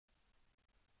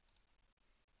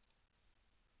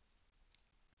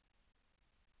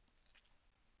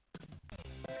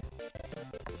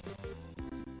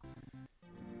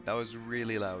That was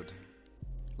really loud.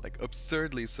 Like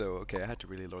absurdly so. Okay, I had to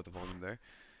really lower the volume there.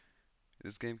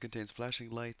 This game contains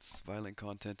flashing lights, violent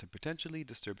content, and potentially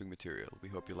disturbing material. We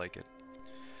hope you like it.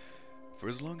 For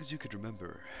as long as you could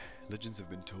remember, legends have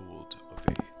been told of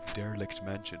a derelict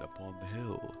mansion upon the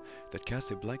hill that casts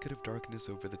a blanket of darkness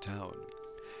over the town.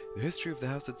 The history of the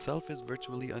house itself is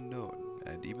virtually unknown,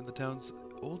 and even the town's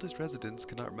oldest residents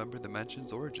cannot remember the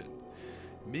mansion's origin.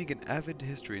 Being an avid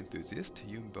history enthusiast, up,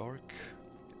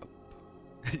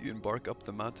 you embark up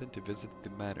the mountain to visit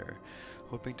the manor,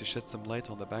 hoping to shed some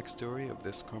light on the backstory of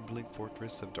this crumbling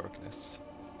fortress of darkness.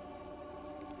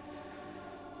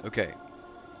 Okay,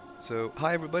 so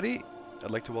hi everybody.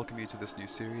 I'd like to welcome you to this new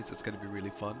series. It's going to be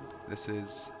really fun. This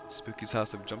is Spooky's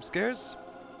House of Jump Scares,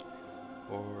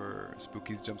 or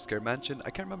Spooky's Jump Scare Mansion.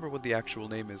 I can't remember what the actual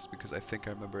name is because I think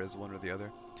I remember it as one or the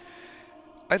other.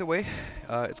 Either way,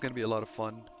 it's going to be a lot of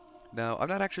fun. Now, I'm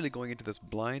not actually going into this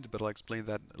blind, but I'll explain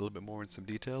that a little bit more in some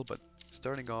detail. But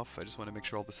starting off, I just want to make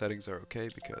sure all the settings are okay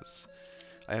because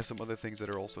I have some other things that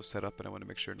are also set up and I want to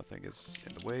make sure nothing is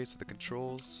in the way. So the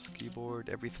controls, keyboard,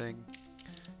 everything.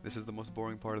 This is the most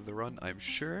boring part of the run, I'm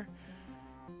sure,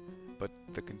 but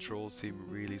the controls seem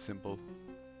really simple.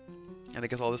 And I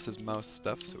guess all this is mouse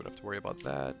stuff, so we don't have to worry about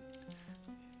that.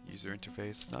 User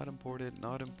interface, not important,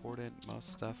 not important. Mouse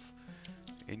stuff,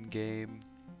 in-game,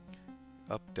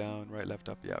 up, down, right, left,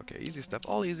 up. Yeah, okay, easy stuff,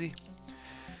 all easy.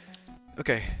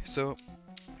 Okay, so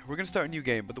we're going to start a new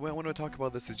game, but the way I want to talk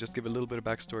about this is just give a little bit of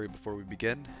backstory before we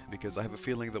begin, because I have a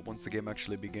feeling that once the game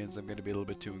actually begins, I'm going to be a little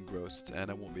bit too engrossed, and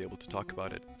I won't be able to talk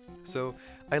about it. So,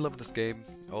 I love this game,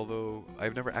 although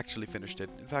I've never actually finished it.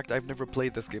 In fact, I've never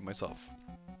played this game myself.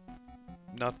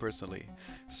 Not personally.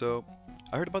 So,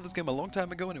 I heard about this game a long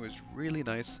time ago, and it was really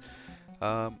nice.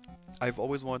 Um, I've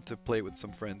always wanted to play it with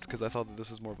some friends, because I thought that this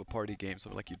was more of a party game,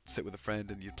 so like you'd sit with a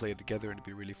friend and you'd play it together and it'd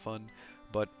be really fun.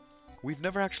 But we've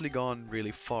never actually gone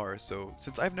really far, so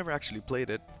since I've never actually played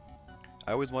it,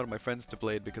 I always wanted my friends to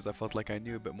play it because I felt like I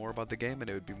knew a bit more about the game and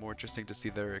it would be more interesting to see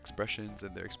their expressions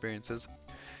and their experiences.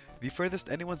 The furthest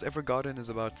anyone's ever gotten is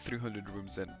about 300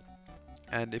 rooms in.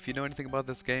 And if you know anything about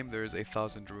this game, there's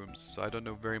 1,000 rooms, so I don't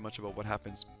know very much about what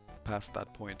happens past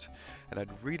that point. And I'd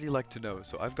really like to know,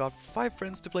 so I've got 5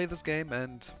 friends to play this game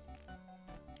and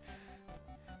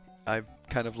I've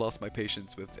kind of lost my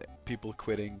patience with people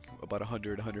quitting about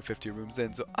 100, 150 rooms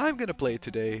in, so I'm gonna play it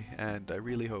today, and I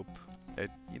really hope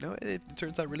it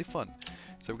turns out really fun.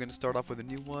 So we're gonna start off with a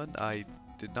new one. I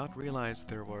did not realize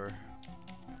there were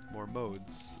more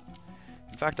modes.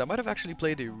 In fact, I might have actually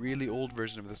played a really old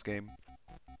version of this game.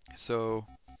 So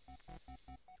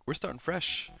we're starting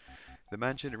fresh. The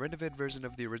mansion, a renovated version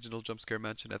of the original jump scare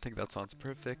mansion. I think that sounds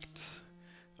perfect.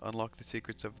 Unlock the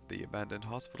secrets of the abandoned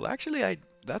hospital. Actually,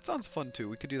 that sounds fun too.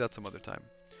 We could do that some other time.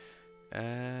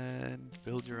 And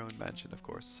build your own mansion, of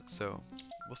course. So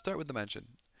we'll start with the mansion.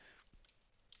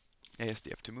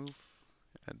 ASDF to move,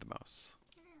 and the mouse.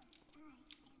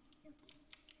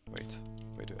 Wait,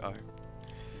 wait, oh.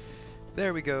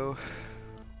 There we go.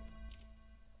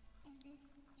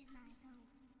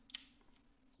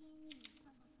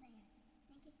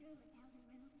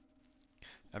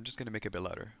 I'm just gonna make it a bit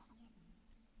louder.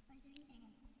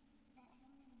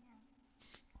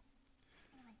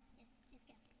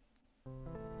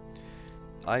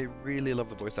 I really love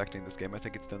the voice acting in this game. I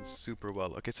think it's done super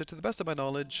well. Okay, so to the best of my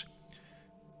knowledge,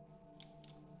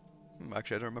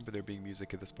 actually I don't remember there being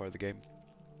music in this part of the game.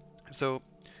 So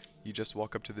you just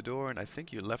walk up to the door and I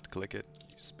think you left click it,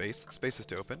 space is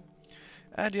to open,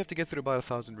 and you have to get through about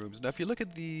 1,000 rooms. Now if you look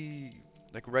at the,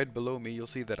 like right below me, you'll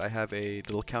see that I have a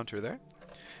little counter there,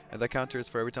 and that counter is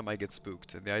for every time I get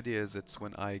spooked, and the idea is it's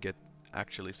when I get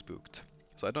actually spooked.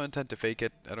 So I don't intend to fake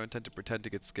it, I don't intend to pretend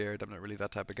to get scared, I'm not really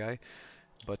that type of guy.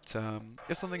 But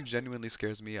if something genuinely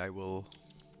scares me, I will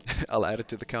I'll add it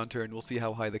to the counter and we'll see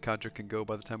how high the counter can go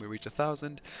by the time we reach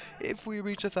 1,000. If we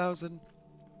reach 1,000,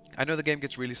 I know the game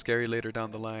gets really scary later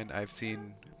down the line. I've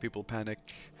seen people panic.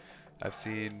 I've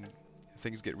seen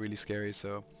things get really scary,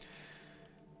 so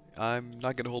I'm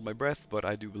not going to hold my breath, but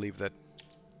I do believe that,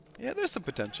 yeah, there's some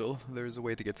potential. There's a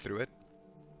way to get through it.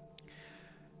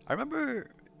 I remember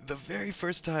the very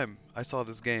first time I saw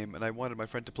this game and I wanted my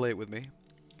friend to play it with me.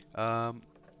 Um,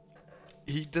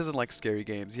 he doesn't like scary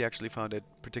games. He actually found it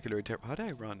particularly terrible. How did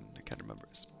I run? I can't remember.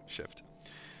 Shift.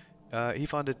 He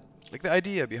found it, like the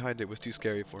idea behind it was too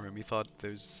scary for him. He thought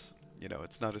it's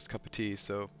not his cup of tea,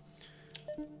 so...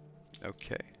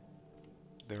 Okay.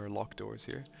 There are locked doors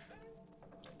here.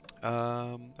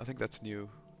 I think that's new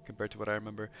compared to what I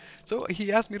remember. So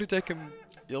he asked me to take him,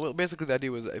 well, basically the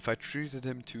idea was if I treated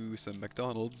him to some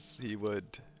McDonald's, he would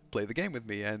play the game with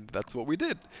me, and that's what we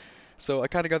did. So I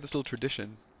kind of got this little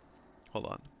tradition. Hold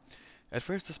on. At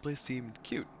first, this place seemed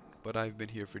cute, but I've been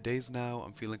here for days now.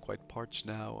 I'm feeling quite parched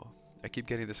now. I keep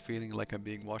getting this feeling like I'm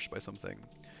being washed by something.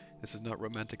 This is not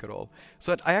romantic at all.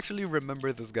 So I actually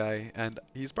remember this guy, and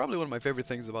he's probably one of my favorite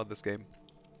things about this game.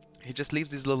 He just leaves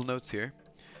these little notes here,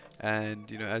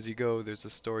 and as you go, there's a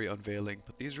story unveiling.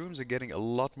 But these rooms are getting a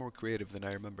lot more creative than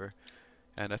I remember,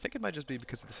 and I think it might just be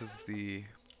because this is the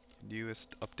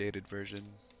newest updated version.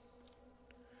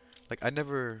 Like, I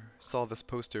never saw this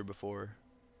poster before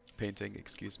painting,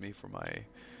 excuse me for my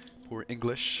poor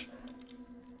English.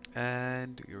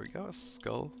 And here we go, a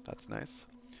skull, that's nice.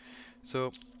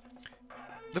 So,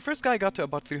 the first guy got to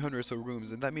about 300 or so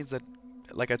rooms, and that means that,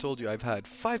 like I told you, I've had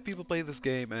 5 people play this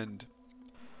game, and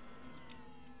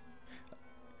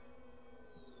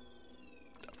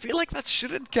I feel like that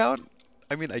shouldn't count.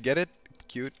 I mean, I get it,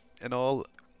 cute and all.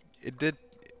 It did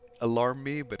alarm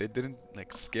me, but it didn't,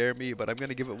 like, scare me, but I'm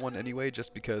gonna give it 1 anyway,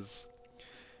 just because,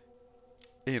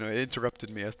 it interrupted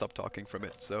me. I stopped talking from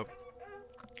it, so.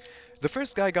 The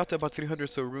first guy got to about 300 or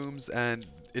so rooms, and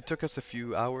it took us a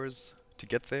few hours to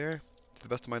get there. To the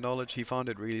best of my knowledge, he found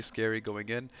it really scary going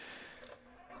in.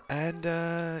 And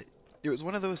it was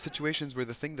one of those situations where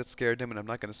the thing that scared him, and I'm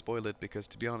not going to spoil it because,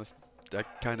 to be honest, I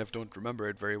kind of don't remember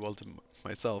it very well to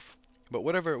myself. But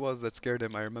whatever it was that scared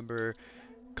him, I remember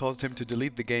caused him to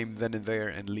delete the game then and there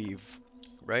and leave.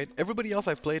 Right? Everybody else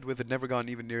I've played with had never gone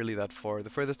even nearly that far. The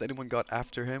furthest anyone got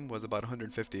after him was about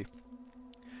 150.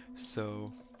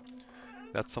 So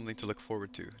that's something to look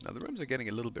forward to. Now the rooms are getting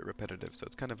a little bit repetitive, so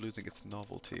it's kind of losing its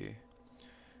novelty.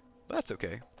 But that's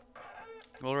okay.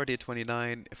 I'm already at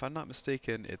 29. If I'm not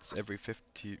mistaken, it's every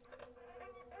 50.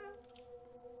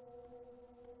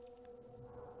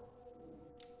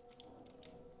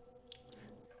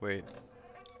 Wait,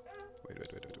 wait.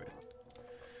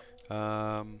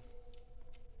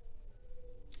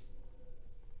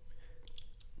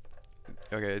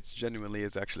 Okay, it's genuinely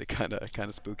is actually kind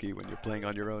of spooky when you're playing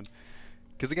on your own.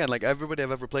 Because again, like everybody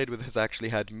I've ever played with has actually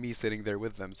had me sitting there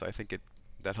with them, so I think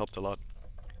that helped a lot.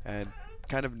 And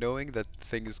kind of knowing that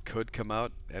things could come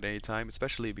out at any time,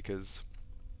 especially because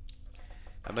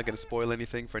I'm not going to spoil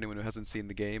anything for anyone who hasn't seen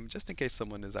the game, just in case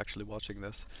someone is actually watching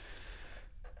this.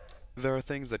 There are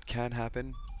things that can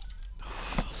happen.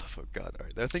 Oh god,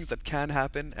 alright. There are things that can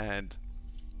happen, and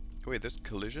wait, there's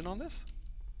collision on this?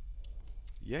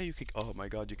 Yeah, you could. Oh my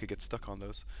god, you could get stuck on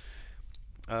those.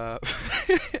 Uh,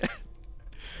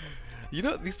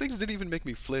 these things didn't even make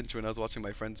me flinch when I was watching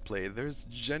my friends play. There's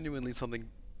genuinely something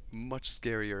much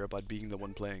scarier about being the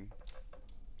one playing.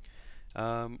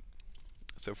 Um,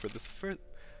 so for this first,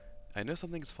 I know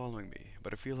something is following me,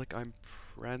 but I feel like I'm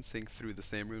prancing through the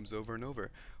same rooms over and over.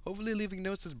 Hopefully leaving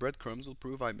notes as breadcrumbs will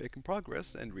prove I'm making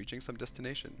progress and reaching some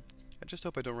destination. I just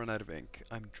hope I don't run out of ink.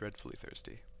 I'm dreadfully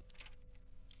thirsty.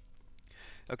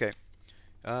 Okay,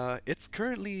 it's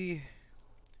currently,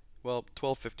 well,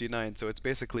 12:59, so it's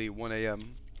basically 1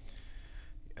 a.m.,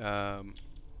 um,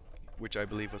 which I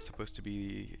believe was supposed to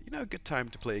be, a good time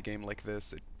to play a game like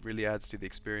this. It really adds to the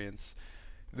experience.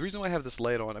 The reason why I have this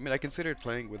light on, I mean, I considered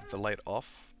playing with the light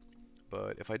off,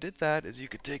 but if I did that, as you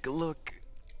could take a look,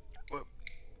 well,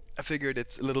 I figured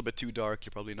it's a little bit too dark.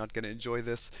 You're probably not going to enjoy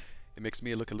this. It makes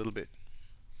me look a little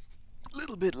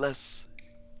bit less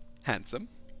handsome.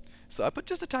 So I put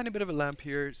just a tiny bit of a lamp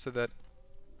here so that,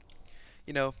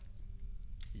 you know,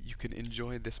 you can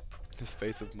enjoy this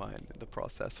face of mine in the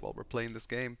process while we're playing this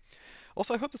game.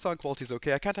 Also, I hope the sound quality is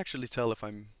okay. I can't actually tell if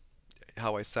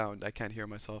how I sound. I can't hear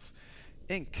myself.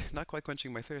 Ink, not quite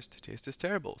quenching my thirst. Taste is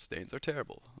terrible. Stains are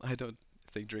terrible. I don't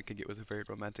think drinking it was a very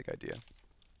romantic idea.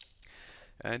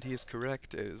 And he is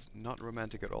correct. It is not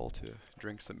romantic at all to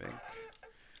drink some ink.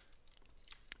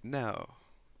 Now,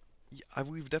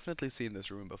 we've definitely seen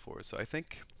this room before, so I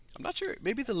think, I'm not sure,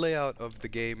 maybe the layout of the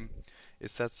game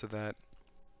is set so that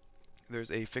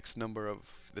there's a fixed number of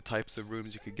the types of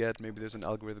rooms you could get. Maybe there's an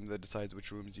algorithm that decides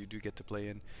which rooms you do get to play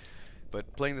in.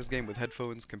 But playing this game with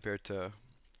headphones compared to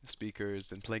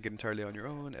speakers and playing it entirely on your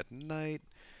own at night,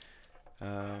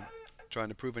 uh, trying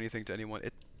to prove anything to anyone,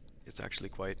 it's actually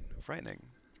quite frightening,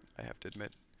 I have to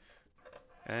admit.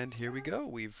 And here we go.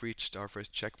 We've reached our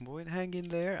first checkpoint. Hang in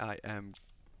there. I am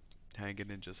hanging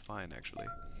in just fine, actually.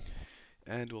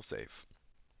 And we'll save.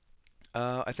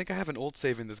 I think I have an old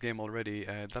save in this game already,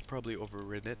 and that probably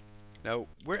overridden it. Now,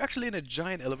 we're actually in a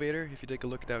giant elevator. If you take a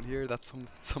look down here, that's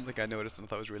something I noticed and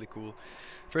thought was really cool.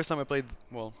 First time I played,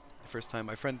 well, the first time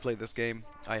my friend played this game,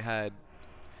 I had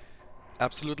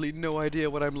absolutely no idea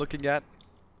what I'm looking at.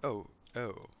 Oh,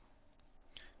 oh.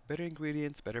 Better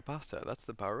ingredients, better pasta. That's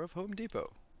the power of Home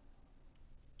Depot.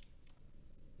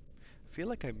 feel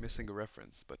like I'm missing a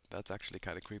reference, but that's actually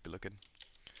kind of creepy looking.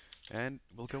 And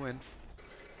we'll go in.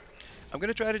 I'm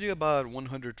gonna try to do about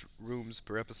 100 rooms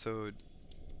per episode,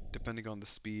 depending on the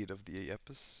speed of the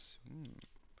episode.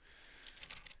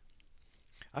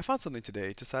 I found something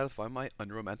today to satisfy my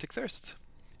unromantic thirst.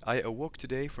 I awoke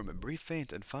today from a brief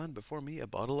faint and found before me a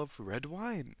bottle of red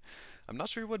wine. I'm not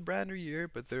sure what brand or year,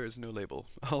 but there is no label.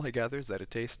 All I gather is that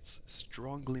it tastes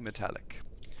strongly metallic.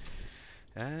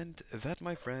 And that,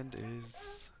 my friend,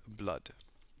 is blood.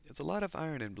 It's a lot of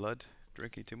iron in blood.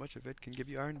 Drinking too much of it can give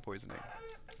you iron poisoning.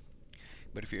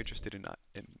 But if you're interested in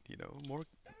more,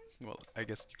 well, I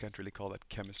guess you can't really call that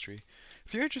chemistry.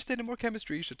 If you're interested in more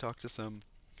chemistry, you should talk to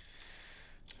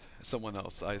someone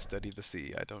else. I study the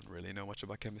sea. I don't really know much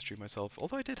about chemistry myself,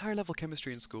 although I did higher level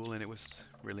chemistry in school and it was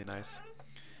really nice.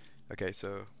 Okay,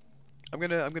 so I'm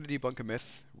gonna debunk a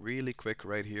myth really quick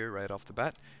right here, right off the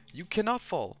bat. You cannot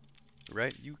fall,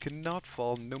 right? You cannot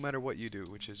fall no matter what you do,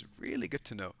 which is really good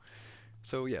to know.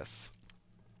 So yes,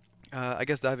 I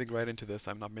guess diving right into this,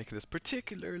 I'm not making this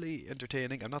particularly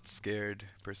entertaining. I'm not scared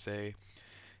per se,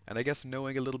 and I guess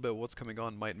knowing a little bit what's coming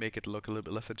on might make it look a little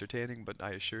bit less entertaining. But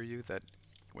I assure you that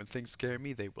when things scare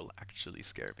me, they will actually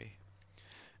scare me,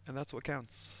 and that's what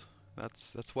counts.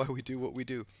 That's why we do what we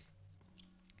do.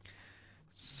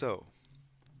 So,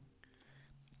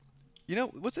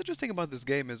 what's interesting about this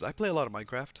game is I play a lot of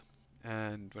Minecraft,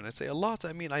 and when I say a lot,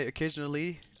 I mean I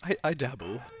occasionally I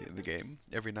dabble in the game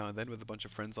every now and then with a bunch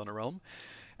of friends on a realm,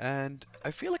 and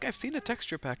I feel like I've seen a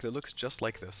texture pack that looks just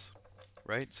like this,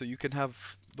 right? So you can have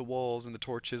the walls and the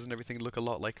torches and everything look a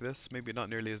lot like this. Maybe not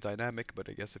nearly as dynamic, but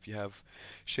I guess if you have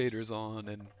shaders on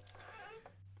and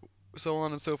so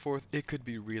on and so forth, it could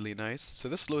be really nice. So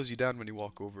this slows you down when you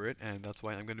walk over it, and that's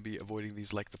why I'm going to be avoiding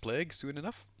these like the plague soon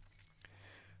enough.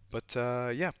 But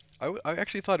yeah, I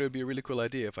actually thought it would be a really cool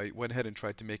idea if I went ahead and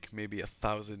tried to make maybe a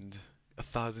thousand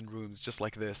rooms just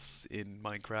like this in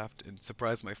Minecraft and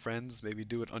surprise my friends, maybe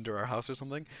do it under our house or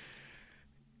something.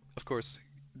 Of course,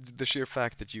 the sheer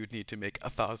fact that you would need to make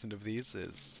 1,000 of these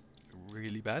is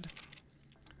really bad.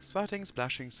 Spouting,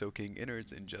 splashing, soaking,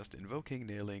 innards, ingest, invoking,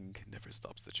 nailing, never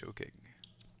stops the choking.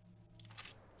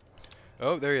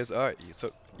 Oh, there he is. Alright,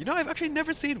 so, I've actually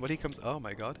never seen what he comes. Oh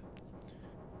my god.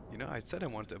 I said I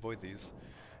wanted to avoid these,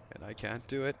 and I can't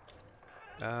do it.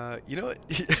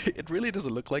 It really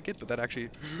doesn't look like it, but that actually,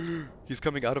 he's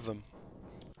coming out of them.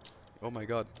 Oh my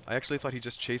god. I actually thought he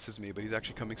just chases me, but he's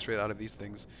actually coming straight out of these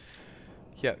things.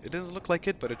 Yeah, it doesn't look like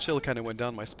it, but a chill kind of went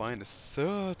down my spine.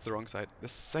 So, it's the wrong side. The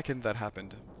second that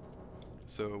happened.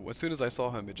 So, as soon as I saw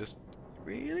him, it just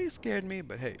really scared me,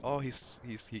 but hey, oh, he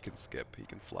can skip, he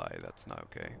can fly, that's not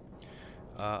okay.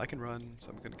 I can run, so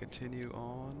I'm gonna continue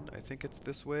on. I think it's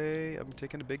this way. I'm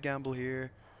taking a big gamble here.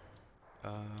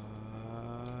 I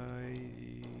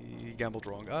gambled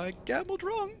wrong. I gambled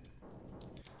wrong!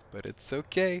 But it's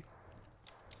okay.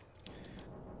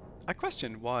 I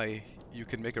question why you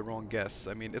can make a wrong guess.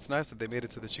 I mean, it's nice that they made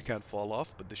it so that you can't fall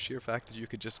off, but the sheer fact that you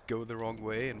could just go the wrong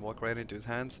way and walk right into his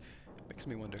hands makes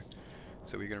me wonder.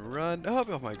 So we're gonna run.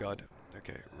 Oh my god.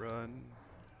 Okay, run.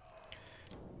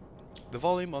 The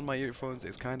volume on my earphones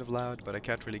is kind of loud, but I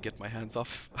can't really get my hands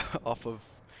off off of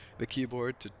the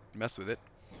keyboard to mess with it.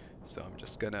 So I'm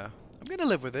gonna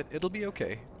live with it. It'll be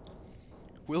okay.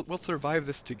 We'll survive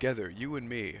this together, you and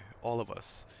me, all of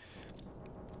us.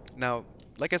 Now,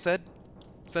 like I said,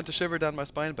 sent a shiver down my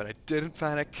spine, but I didn't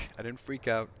panic. I didn't freak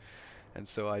out, and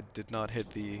so I did not hit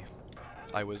the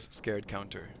I was scared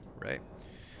counter, right?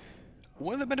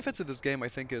 One of the benefits of this game, I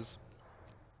think, is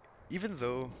even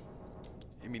though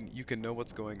I mean, you can know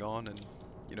what's going on and,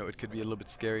 it could be a little bit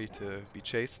scary to be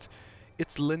chased.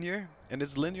 It's linear, and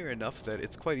it's linear enough that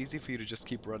it's quite easy for you to just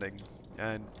keep running.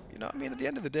 And, I mean, at the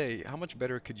end of the day, how much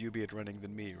better could you be at running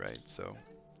than me, right? So,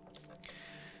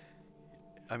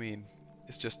 I mean,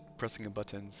 it's just pressing a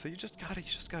button. So you just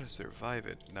gotta survive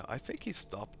it. Now, I think he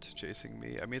stopped chasing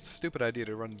me. I mean, it's a stupid idea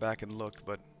to run back and look,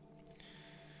 but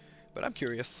I'm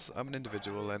curious. I'm an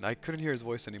individual, and I couldn't hear his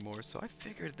voice anymore, so I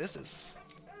figured this is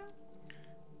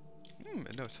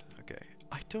a note. Okay.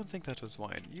 I don't think that was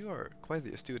wine. You are quite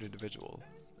the astute individual.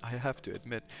 I have to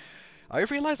admit. I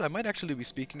realize I might actually be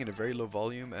speaking in a very low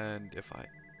volume, and if I...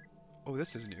 Oh,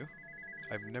 this is new.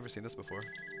 I've never seen this before.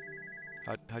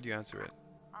 How do you answer it?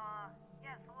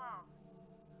 Yes, hello.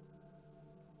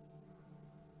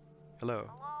 Hello.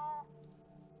 Hello?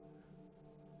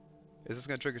 Is this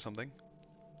gonna trigger something?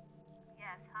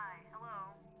 Yes, hi, hello.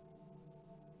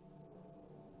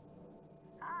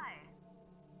 Hi.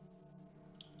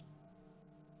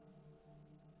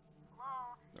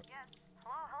 Hello? Yes.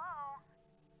 Hello, hello?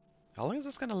 How long is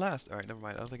this gonna last? Alright, never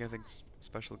mind. I don't think anything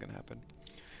special is gonna happen.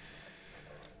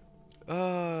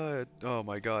 Oh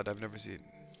my god, I've never seen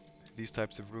these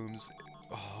types of rooms.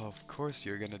 Oh, of course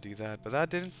you're gonna do that, but that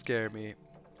didn't scare me.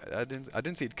 I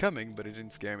didn't see it coming, but it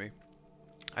didn't scare me.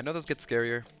 I know those get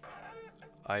scarier.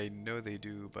 I know they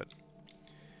do, but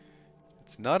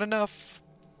it's not enough.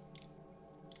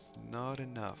 It's not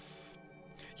enough.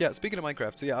 Yeah, speaking of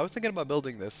Minecraft, so yeah, I was thinking about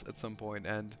building this at some point,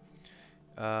 and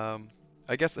um,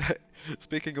 I guess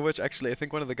speaking of which, actually, I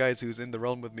think one of the guys who's in the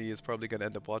realm with me is probably gonna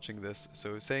end up watching this.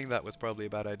 So saying that was probably a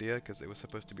bad idea because it was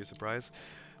supposed to be a surprise.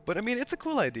 But I mean, it's a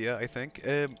cool idea, I think.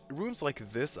 Rooms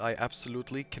like this, I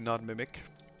absolutely cannot mimic.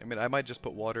 I mean, I might just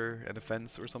put water and a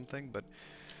fence or something, but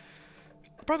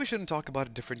I probably shouldn't talk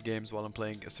about different games while I'm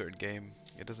playing a certain game.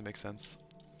 It doesn't make sense.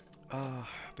 Uh,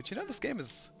 but you know, this game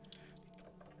is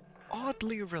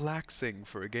oddly relaxing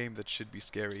for a game that should be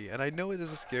scary. And I know it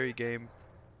is a scary game.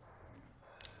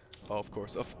 Oh, of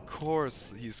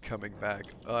course he's coming back.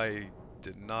 I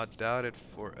did not doubt it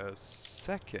for a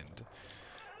second.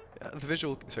 The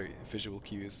visual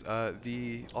cues.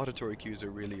 The auditory cues are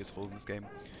really useful in this game.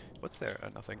 What's there?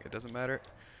 Nothing. It doesn't matter.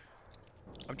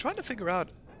 I'm trying to figure out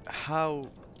how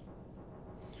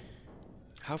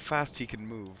how fast he can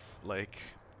move. Like,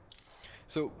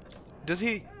 so does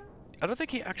he? I don't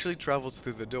think he actually travels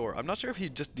through the door. I'm not sure if he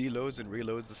just deloads and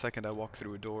reloads the second I walk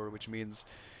through a door, which means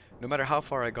no matter how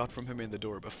far I got from him in the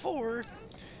door before,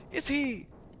 is he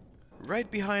right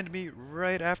behind me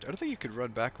right after? I don't think you could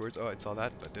run backwards. Oh, I saw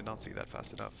that, but did not see that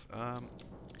fast enough.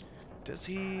 Does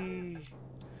he?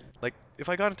 Like, if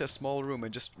I got into a small room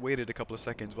and just waited a couple of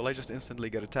seconds, will I just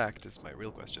instantly get attacked? Is my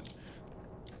real question.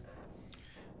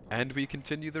 And we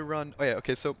continue the run. Oh yeah,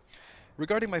 okay, so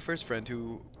regarding my first friend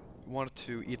who wanted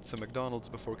to eat some McDonald's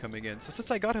before coming in. So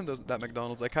since I got him that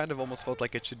McDonald's, I kind of almost felt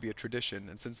like it should be a tradition.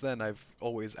 And since then, I've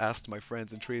always asked my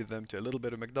friends and treated them to a little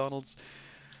bit of McDonald's.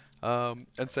 And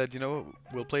said, you know,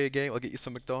 we'll play a game. I'll get you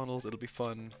some McDonald's. It'll be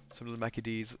fun. Some little Mackie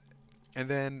D's. And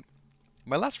then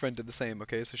my last friend did the same.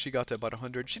 Okay, so she got to about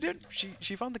 100.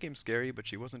 She found the game scary, but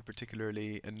she wasn't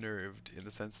particularly unnerved in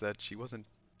the sense that she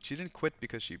didn't quit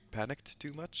because she panicked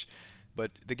too much,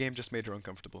 but the game just made her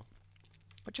uncomfortable,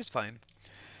 which is fine.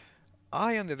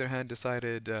 I, on the other hand,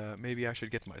 decided maybe I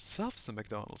should get myself some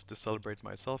McDonald's to celebrate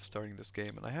myself starting this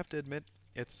game, and I have to admit,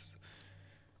 it's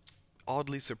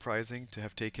oddly surprising to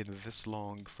have taken this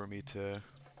long for me to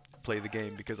play the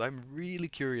game because I'm really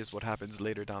curious what happens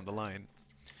later down the line.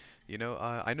 You know,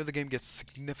 I know the game gets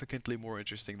significantly more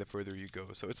interesting the further you go.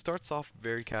 So it starts off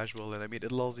very casual, and I mean,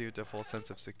 it lulls you into a false sense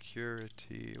of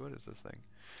security. What is this thing?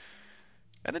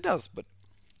 And it does, but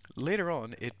later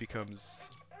on, it becomes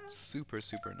super,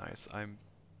 super nice. I'm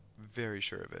very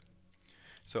sure of it.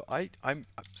 So I'm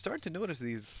starting to notice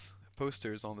these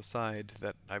posters on the side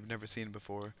that I've never seen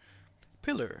before.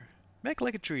 Pillar, make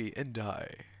like a tree and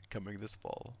die, coming this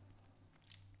fall.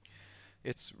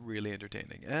 It's really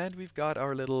entertaining. And we've got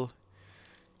our little,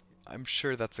 I'm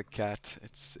sure that's a cat.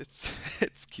 It's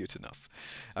it's cute enough.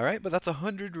 All right, but that's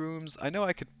 100 rooms. I know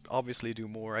I could obviously do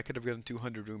more. I could have gotten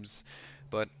 200 rooms,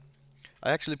 but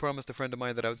I actually promised a friend of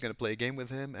mine that I was going to play a game with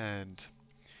him, and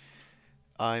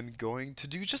I'm going to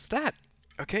do just that.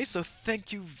 Okay, so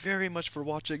thank you very much for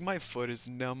watching. My foot is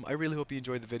numb. I really hope you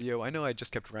enjoyed the video. I know I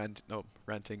just kept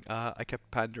ranting. I kept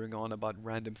pandering on about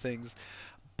random things,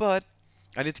 but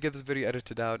I need to get this video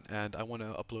edited out, and I want to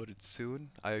upload it soon.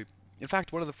 In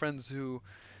fact, one of the friends who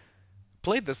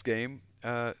played this game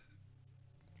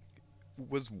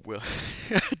was will.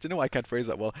 I don't know why I can't phrase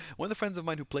that well. One of the friends of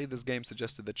mine who played this game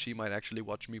suggested that she might actually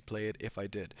watch me play it if I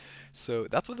did. So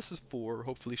that's what this is for.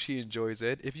 Hopefully she enjoys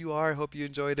it. If you are, I hope you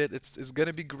enjoyed it. It's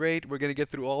gonna be great. We're gonna get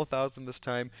through all 1,000 this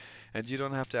time, and you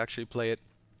don't have to actually play it,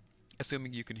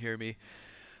 assuming you can hear me.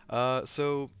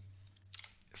 So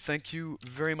thank you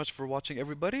very much for watching,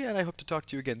 everybody, and I hope to talk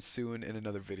to you again soon in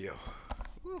another video.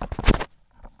 Woo.